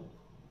வச்சிருக்கோம்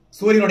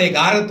சூரியனுடைய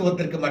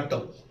காரகத்துவத்திற்கு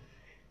மட்டும்.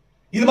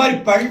 இது மாதிரி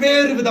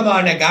பல்வேறு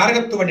விதமான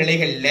காரகத்துவ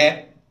நிலைகள்ல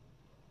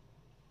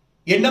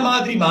என்ன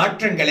மாதிரி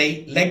மாற்றங்களை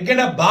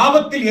லக்ன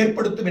பாவத்தில்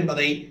ஏற்படுத்தும்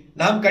என்பதை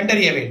நாம்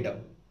கண்டறிய வேண்டும்.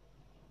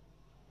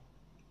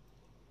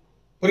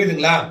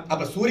 புரியுதுங்களா?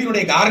 அப்ப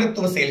சூரியனுடைய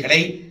காரகத்துவ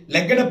செயல்களை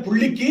லக்ன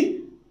புள்ளிக்கு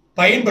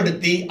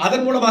பயன்படுத்தி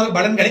அதன் மூலமாக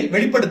பலன்களை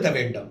வெளிப்படுத்த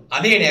வேண்டும்.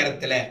 அதே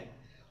நேரத்தில்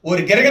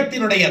ஒரு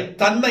கிரகத்தினுடைய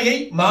தன்மையை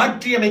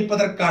மாற்றி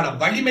அமைப்பதற்கான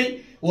வலிமை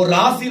ஒரு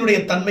ராசியினுடைய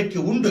தன்மைக்கு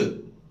உண்டு.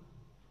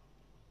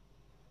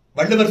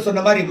 வள்ளுவர் சொன்ன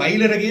மாதிரி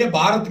மயிலிறகைய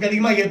பாரத்துக்கு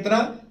அதிகமா ஏத்தினா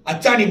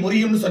அச்சாணி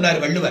முறியும்னு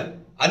சொன்னார் வள்ளுவர்.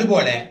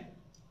 அதுபோல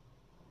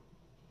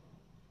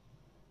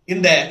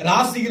இந்த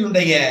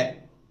ராசிகளுடைய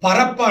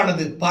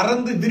பரப்பானது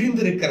பறந்து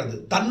விரிந்து இருக்கிறது,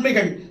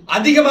 தன்மைகள்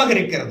அதிகமாக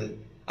இருக்கிறது.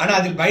 ஆனா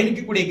அதில்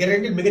பயணிக்கக்கூடிய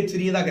கிரகங்கள் மிகச்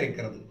சிறியதாக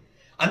இருக்கிறது.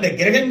 அந்த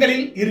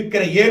கிரகங்களில்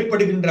இருக்கிற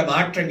ஏற்படுகின்ற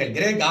மாற்றங்கள்,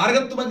 கிரக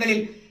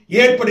காரகத்துவங்களில்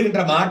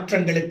ஏற்படுகின்ற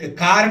மாற்றங்களுக்கு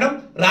காரணம்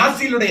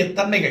ராசியினுடைய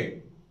தன்மைகள்.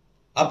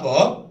 அப்போ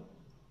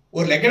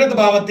ஒரு லக்ன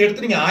பாவத்தை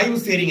எடுத்து நீங்க ஆய்வு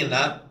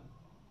செய்றீங்கன்னா,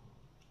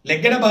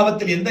 லக்ன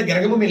பாவத்தில் எந்த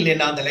கிரகமும்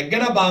இல்லைன்னா அந்த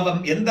லக்ன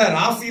பாவம் எந்த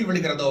ராசியில்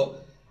விழுகிறதோ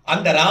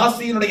அந்த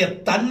ராசியினுடைய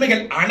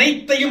தன்மைகள்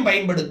அனைத்தையும்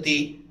பயன்படுத்தி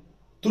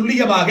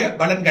துல்லியமாக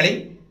பலன்களை,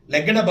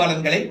 லக்ன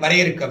பலன்களை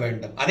வரையறுக்க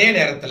வேண்டும். அதே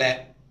நேரத்தில்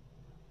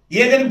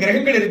ஏதேனும்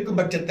கிரகங்கள் இருக்கும்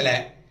பட்சத்தில்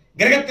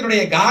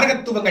கிரகத்தினுடைய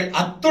காரகத்துவங்கள்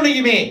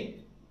அத்துணையுமே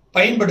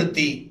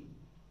பயன்படுத்தி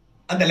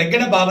அந்த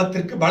லக்ன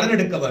பாவத்திற்கு பலன்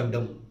எடுக்க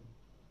வேண்டும்.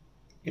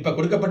 இப்ப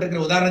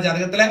கொடுக்கப்பட்டிருக்கிற உதாரண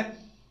ஜாதகத்துல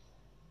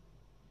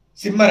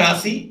சிம்ம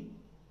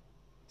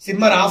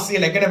ராசி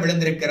லக்னம்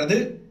விழுந்திருக்கிறது.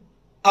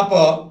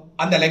 அப்போ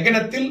அந்த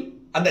லக்னத்தில்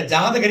அந்த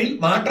ஜாதகரில்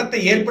மாற்றத்தை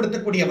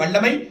ஏற்படுத்தக்கூடிய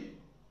வல்லமை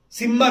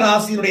சிம்ம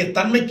ராசியினுடைய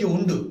தன்மைக்கு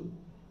உண்டு.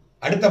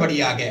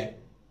 அடுத்தபடியாக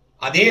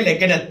அதே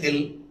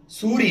லக்னத்தில்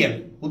சூரியன்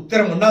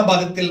உத்தரம் 1ஆம்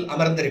பாதத்தில்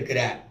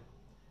அமர்ந்திருக்கிறார்.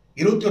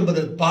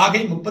 29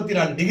 பாகை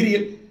 34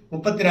 டிகிரியில்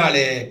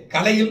 34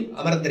 கலையில்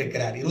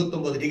அமர்ந்திருக்கிறார்.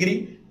 29 டிகிரி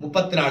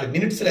 34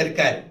 மினிட்ஸ்ல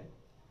இருக்கார்.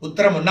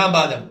 உத்தரம் 1ஆம்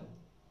பாதம்.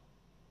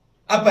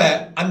 அப்ப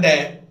அந்த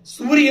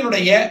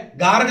சூரியனுடைய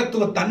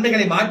காரகத்துவ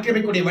தன்மைகளை மாற்றி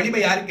அமைக்கக்கூடிய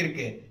வலிமை யாருக்கு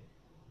இருக்கு?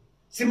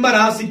 சிம்ம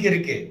ராசிக்கு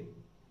இருக்கு.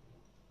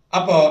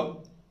 அப்போ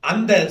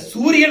அந்த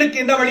சூரியனுக்கு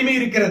என்ன வலிமை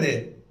இருக்கிறது?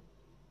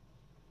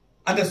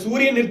 அந்த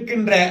சூரியன்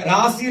இருக்கின்ற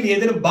ராசியில்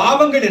ஏதேனும்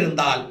பாவங்கள்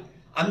இருந்தால்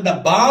அந்த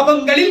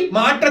பாவங்களில்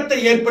மாற்றத்தை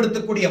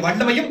ஏற்படுத்தக்கூடிய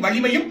வல்லமையும்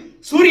வலிமையும்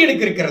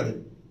சூரியனுக்கு இருக்கிறது.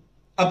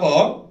 அப்போ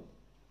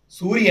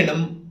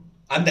சூரியனும்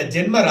அந்த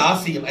ஜென்ம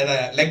ராசியும்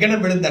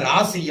லக்னம் விழுந்த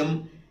ராசியும்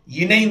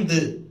இணைந்து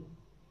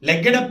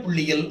லக்ன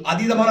புள்ளியில்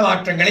அதீதமான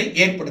மாற்றங்களை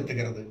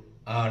ஏற்படுத்துகிறது.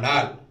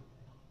 ஆனால்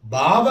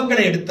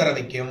பாவங்களை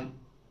எடுத்துறவைக்கும்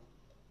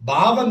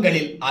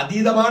பாவங்களில்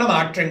அதீதமான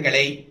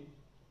மாற்றங்களை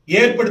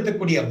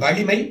ஏற்படுத்தக்கூடிய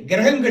வலிமை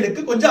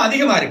கிரகங்களுக்கு கொஞ்சம்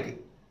அதிகமா இருக்கு,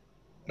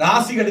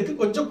 ராசிகளுக்கு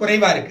கொஞ்சம்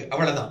குறைவா இருக்கு.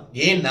 அவ்வளவுதான்.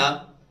 ஏன்னா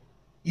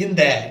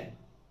இந்த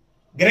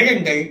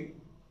கிரகங்கள்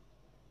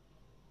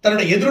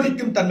தன்னுடைய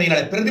எதிரொலிக்கும்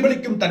தன்மையினால,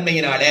 பிரதிபலிக்கும்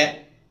தன்மையினால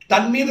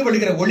தன் மீது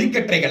விழுகிற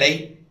ஒளிக்கற்றைகளை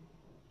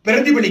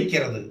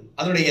பிரதிபலிக்கிறது.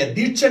 அதனுடைய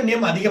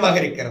தீட்சண்யம் அதிகமாக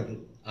இருக்கிறது.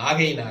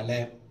 ஆகையினால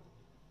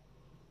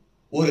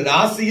ஒரு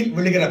ராசியில்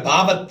விழுகிற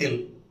பாவத்தில்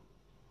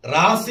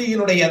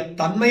ராசியினுடைய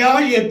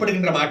தன்மையால்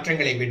ஏற்படுகின்ற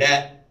மாற்றங்களை விட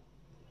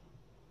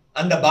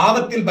அந்த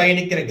பாவத்தில்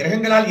பயணிக்கிற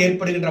கிரகங்களால்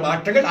ஏற்படுகின்ற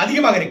மாற்றங்கள்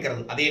அதிகமாக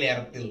இருக்கிறது. அதே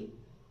நேரத்தில்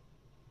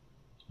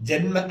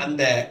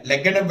அந்த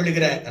லக்னம்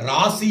விழுகிற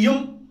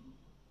ராசியும்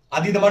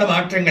அதீதமான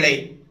மாற்றங்களை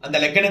அந்த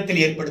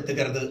லக்னத்தில்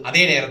ஏற்படுத்துகிறது.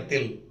 அதே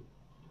நேரத்தில்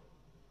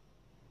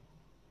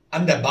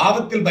அந்த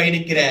பாவத்தில்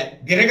பயணிக்கிற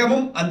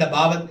கிரகமும் அந்த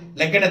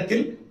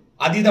லக்னத்தில்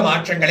அதீத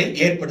மாற்றங்களை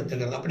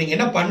ஏற்படுத்துகிறது. அப்ப நீங்க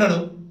என்ன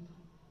பண்ணணும்?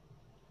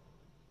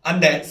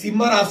 அந்த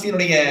சிம்ம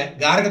ராசியினுடைய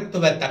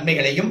காரகத்துவ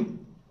தன்மைகளையும்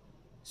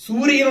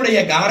சூரியனுடைய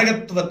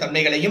காரகத்துவ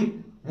தன்மைகளையும்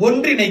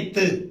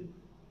ஒன்றிணைத்து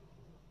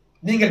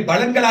நீங்கள்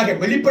பலன்களாக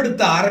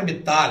வெளிப்படுத்த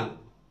ஆரம்பித்தால்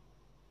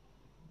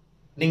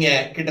நீங்க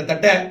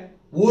கிட்டத்தட்ட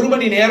 1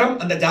 மணி நேரம்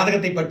அந்த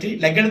ஜாதகத்தை பற்றி,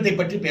 லக்னத்தை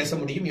பற்றி பேச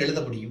முடியும், எழுத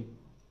முடியும்.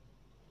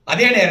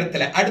 அதே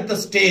நேரத்தில் அடுத்த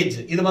ஸ்டேஜ்,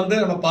 இது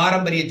நம்ம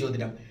பாரம்பரிய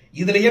ஜோதிடம்.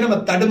 இதுலயே நம்ம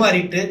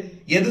தடுமாறிட்டு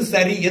எது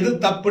சரி எது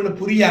தப்புன்னு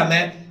புரியாம,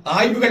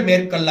 ஆய்வுகள்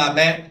மேற்கொள்ளாம,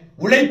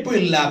 உழைப்பு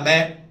இல்லாம,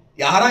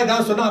 யாரா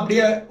ஏதாவது சொன்னா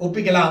அப்படியே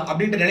ஒப்பிக்கலாம்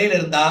அப்படின்ற நிலையில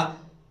இருந்தா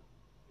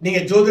நீங்க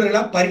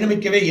ஜோதிடர்களா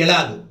பரிணமிக்கவே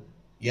இயலாது.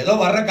 ஏதோ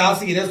வர்ற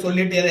காசு ஏதோ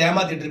சொல்லிட்டு ஏதோ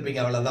ஏமாத்திட்டு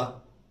இருப்பீங்க, அவ்வளவுதான்.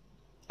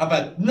 அப்ப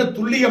இன்னும்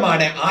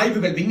துல்லியமான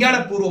ஆய்வுகள் விஞ்ஞான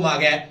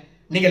பூர்வமாக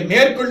நீங்கள்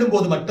மேற்கொள்ளும்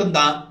போது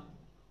மட்டும்தான்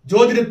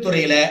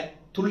ஜோதிடத்துறையில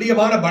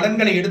துல்லியமான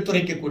பலன்களை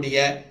எடுத்துரைக்கக்கூடிய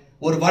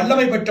ஒரு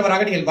வல்லமை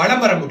பெற்றவராக நீங்கள்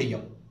வளம் வர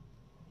முடியும்.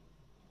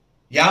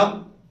 யாம்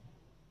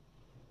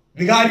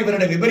விகாரி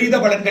வருட விபரீத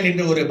பலன்கள்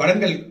என்று ஒரு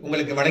பலன்கள்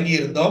உங்களுக்கு வழங்கி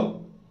இருந்தோம்.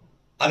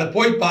 அதை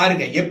போய்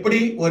பாருங்க. எப்படி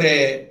ஒரு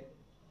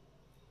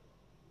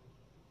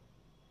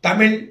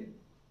தமிழ்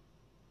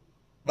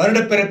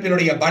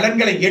வருடப்பிறப்பினுடைய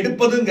பலன்களை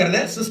எடுப்பதுங்கிறத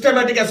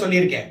சிஸ்டமேட்டிக்கா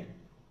சொல்லியிருக்கேன்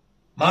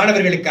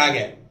மாணவர்களுக்காக.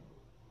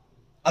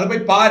 அதை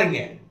போய் பாருங்க.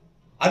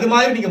 அது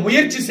மாதிரி நீங்க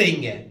முயற்சி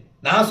செய்யுங்க.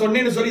 நான்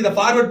சொன்னேன்னு சொல்லி இதை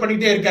ஃபார்வர்ட்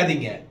பண்ணிட்டே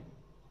இருக்காதீங்க.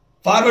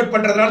 ஃபார்வர்ட்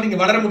பண்றதுனால நீங்க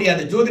வளர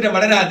முடியாது, ஜோதிடம்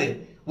வளராது.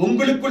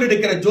 உங்களுக்குள்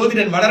இருக்கிற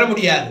ஜோதிடன் வளர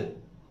முடியாது.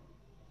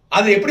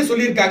 அது எப்படி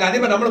சொல்லியிருக்காங்க அதே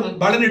மாதிரி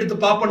நம்மளும் பலன் எடுத்து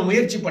பார்ப்போம்,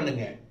 முயற்சி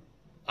பண்ணுங்க.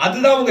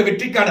 அதுதான் உங்க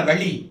வெற்றிக்கான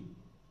வழி.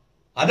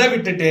 அதை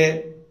விட்டுட்டு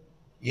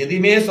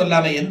எதுவுமே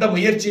சொல்லாம, எந்த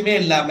முயற்சியுமே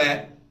இல்லாம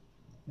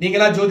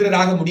நீங்களா ஜோதிடர்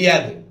ஆக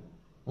முடியாது.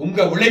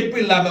 உங்க உழைப்பு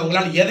இல்லாம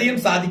உங்களால்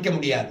எதையும் சாதிக்க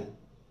முடியாது.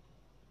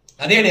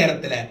 அதே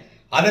நேரத்தில்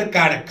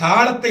அதற்கான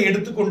காலத்தை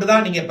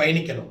எடுத்துக்கொண்டுதான் நீங்க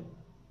பயணிக்கணும்.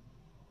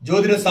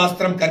 ஜோதிட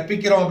சாஸ்திரம்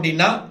கற்பிக்கிறோம்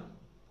அப்படின்னா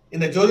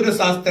இந்த ஜோதிட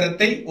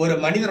சாஸ்திரத்தை ஒரு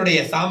மனிதனுடைய,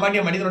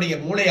 சாமானிய மனிதனுடைய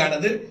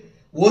மூளையானது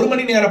 1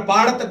 மணி நேர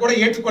பாடத்தை கூட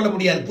ஏற்றுக்கொள்ள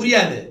முடியாது,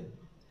 புரியாது.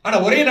 ஆனா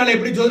ஒரே நாள்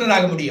எப்படி ஜோதிடர்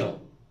ஆக முடியும்?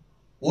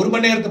 1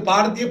 மணி நேரத்து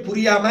பாடத்தையே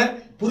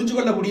புரிஞ்சு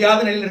கொள்ள முடியாத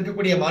நிலையில்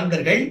இருக்கக்கூடிய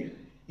மாணவர்கள்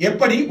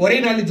எப்படி ஒரே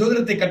நாளில்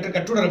ஜோதிடத்தை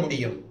கற்றுணர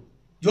முடியும்?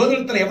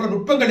 ஜோதிடத்தில் எவ்வளவு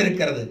நுட்பங்கள்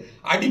இருக்கிறது.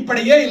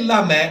 அடிப்படையே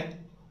இல்லாம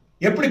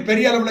எப்படி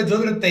பெரிய அளவுல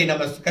ஜோதிடத்தை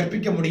நம்ம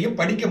கற்பிக்க முடியும்,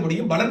 படிக்க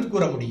முடியும், பலன்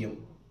கூற முடியும்?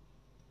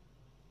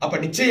 அப்ப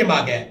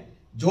நிச்சயமாக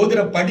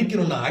ஜோதிடம்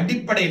படிக்கணும்னா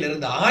அடிப்படையில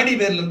இருந்து, ஆணி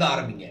வேர்ல இருந்து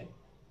ஆரம்பிங்க.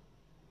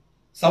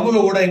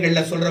 சமூக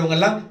ஊடகங்கள்ல சொல்றவங்க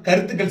எல்லாம்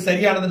கருத்துக்கள்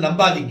சரியானது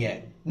நம்பாதீங்க.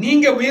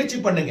 நீங்க முயற்சி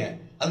பண்ணுங்க,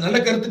 அது நல்ல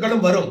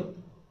கருத்துக்களும் வரும்.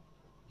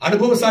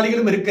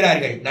 அனுபவசாலிகளும்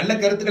இருக்கிறார்கள், நல்ல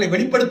கருத்துக்களை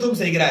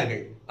வெளிப்படுத்தவும்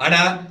செய்கிறார்கள்.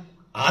 ஆனா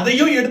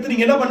அதையும் எடுத்து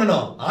நீங்க என்ன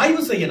பண்ணணும்?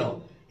 ஆய்வு செய்யணும்.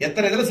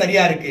 எத்தனை இதுல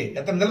சரியா இருக்கு,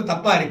 எத்தனை இதுல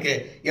தப்பா இருக்கு,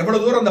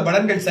 எவ்வளவு தூரம் அந்த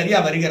பலன்கள் சரியா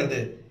வருகிறது,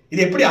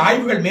 இது எப்படி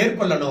ஆய்வுகள்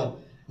மேற்கொள்ளணும்,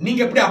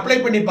 நீங்க எப்படி அப்ளை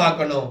பண்ணி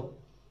பார்க்கணும்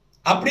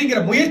அப்படிங்கிற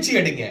முயற்சி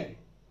எடுங்க.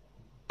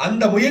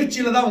 அந்த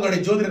முயற்சியில தான்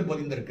உங்களுடைய ஜோதிடர்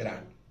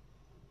பொதிந்திருக்கிறார்.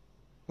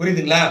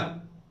 புரியுதுங்களா?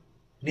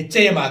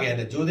 நிச்சயமாக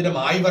அந்த ஜோதிடம்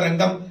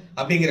ஆய்வரங்கம்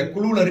அப்படிங்கிற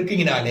குழுல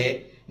இருக்கீங்கனாலே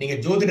நீங்க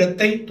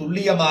ஜோதிடத்தை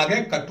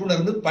துல்லியமாக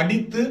கற்றுணர்ந்து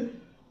படித்து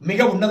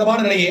மிக உன்னதமான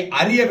நிலையை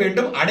அறிய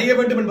வேண்டும், அடைய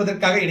வேண்டும்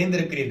என்பதற்காக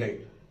இணைந்திருக்கிறீர்கள்.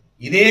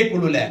 இதே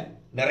குழுல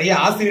நிறைய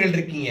ஆசிரியர்கள்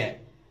இருக்கீங்க,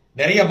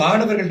 நிறைய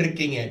மாணவர்கள்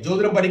இருக்கீங்க,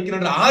 ஜோதிடம்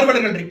படிக்கின்ற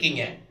ஆர்வலர்கள்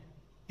இருக்கீங்க.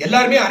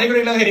 எல்லாருமே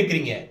அரைகுறைகளாக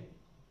இருக்கிறீங்க.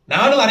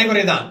 நானும்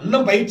அரைகுறை தான்,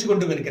 இன்னும் பயிற்சி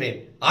கொண்டு இருக்கிறேன்,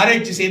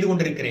 ஆராய்ச்சி செய்து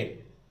கொண்டிருக்கிறேன்,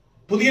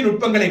 புதிய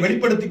நுட்பங்களை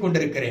வெளிப்படுத்தி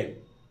கொண்டிருக்கிறேன்.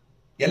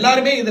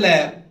 எல்லாருமே இதுல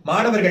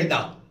மாணவர்கள்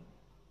தான்.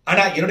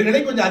 ஆனா என்னுடைய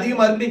நிலை கொஞ்சம்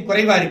அதிகமா இருக்கு, நீங்க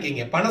குறைவா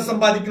இருக்கீங்க. பணம்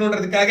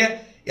சம்பாதிக்கணும்ன்றதுக்காக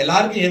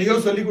எல்லாருக்கும் எதையோ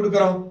சொல்லி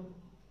கொடுக்கிறோம்,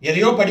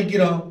 எதையோ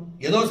படிக்கிறோம்,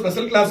 ஏதோ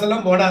ஸ்பெஷல் கிளாஸ்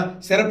எல்லாம் போனா,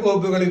 சிறப்பு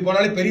வகுப்புகளுக்கு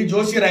போனாலே பெரிய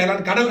ஜோசியர்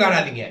ஆகலாம் கனவு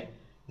காணாதீங்க.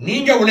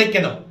 நீங்க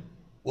உழைக்கணும்.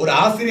 ஒரு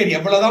ஆசிரியர்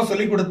எவ்வளவுதான்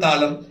சொல்லிக்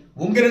கொடுத்தாலும்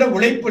உங்களிடம்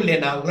உழைப்பு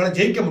இல்லைன்னா உங்களால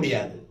ஜெயிக்க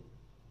முடியாது.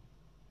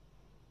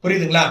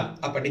 புரியுதுங்களா?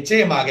 அப்ப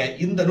நிச்சயமாக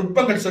இந்த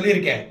நுட்பங்கள்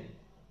சொல்லியிருக்கேன்.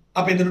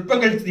 அப்ப இந்த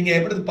நுட்பங்கள் நீங்க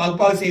எப்படி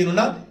பகுப்பாய்வு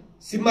செய்யணும்னா,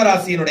 சிம்ம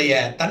ராசியினுடைய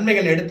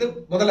தன்மைகள் எடுத்து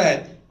முதல்ல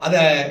அத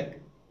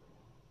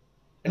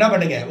என்ன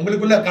பண்ணுங்க,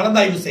 உங்களுக்குள்ள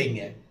கலந்தாய்வு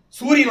செய்யுங்க.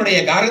 சூரியனுடைய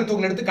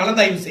காரகத்துவங்களை எடுத்து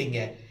கலந்தாய்வு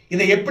செய்யுங்க.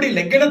 இதை எப்படி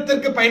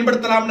லக்னத்திற்கு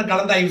பயன்படுத்தலாம்னு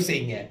கலந்தாய்வு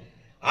செய்யுங்க.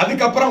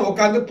 அதுக்கப்புறம்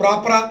உட்கார்ந்து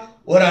ப்ராப்பரா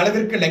ஒரு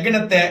அளவிற்கு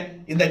லக்னத்தை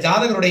இந்த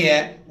ஜாதகருடைய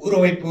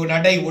உருவைப்பு,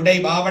 நடை, உடை,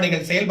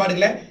 பாவனைகள்,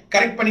 செயல்பாடுகளை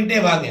கரெக்ட் பண்ணிட்டே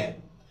வாங்க.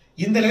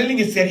 இந்த நிலையில்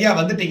நீங்க சரியா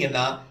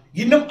வந்துட்டீங்கன்னா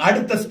இன்னும்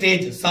அடுத்த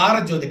ஸ்டேஜ் சார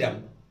ஜோதிடம்,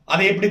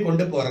 அதை எப்படி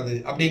கொண்டு போறது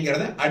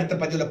அப்படிங்கறத அடுத்த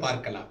பதிவுல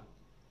பார்க்கலாம்.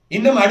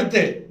 இன்னும்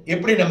அடுத்து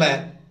எப்படி நம்ம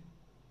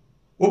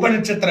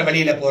உபநட்சத்திர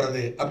வழியில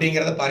போறது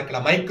அப்படிங்கறத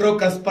பார்க்கலாம். மைக்ரோ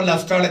கஸ்பல்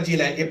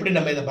அஸ்ட்ராலஜியில எப்படி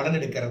நம்ம இதை பலன்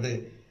எடுக்கிறது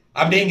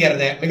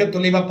அப்படிங்கறத மிக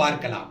துல்லியமா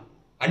பார்க்கலாம்.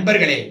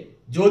 அன்பர்களே,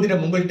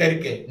 ஜோதிடம் உங்கள்கிட்ட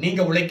இருக்கு,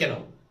 நீங்க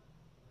உழைக்கணும்.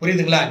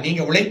 புரியுதுங்களா?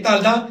 நீங்க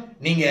உழைத்தால்தான்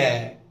நீங்க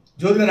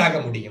ஜோதிடராக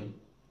முடியும்.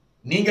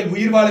 நீங்கள்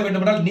உயிர் வாழ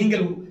வேண்டும் என்றால்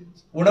நீங்கள்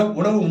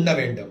உணவு உண்ண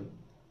வேண்டும்.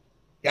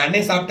 என்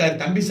அண்ணன் சாப்பிட்டாரு,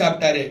 தம்பி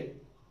சாப்பிட்டாரு,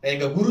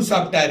 எங்க குரு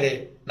சாப்பிட்டாரு,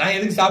 நான்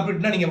எதுக்கு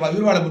சாப்பிட்டுனா நீங்க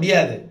உயிர் வாழ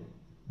முடியாது.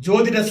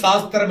 ஜோதிட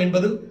சாஸ்திரம்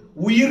என்பது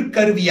உயிர்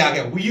கருவியாக,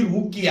 உயிர்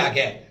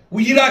ஊக்கியாக,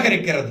 உயிராக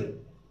இருக்கிறது.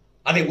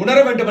 அதை உணர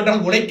வேண்டும்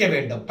என்றால் உழைக்க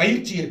வேண்டும்,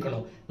 பயிற்சி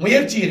இருக்கணும்,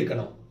 முயற்சி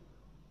இருக்கணும்.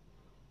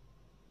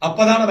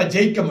 அப்பதான் நம்ம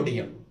ஜெயிக்க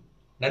முடியும்.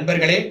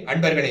 நண்பர்களே,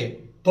 அன்பர்களே,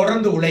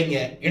 தொடர்ந்து உழைங்க,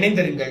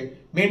 இணைந்திருங்கள்.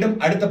 மீண்டும்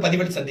அடுத்த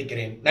பதிவில்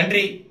சந்திக்கிறேன்.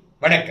 நன்றி,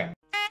 வணக்கம்.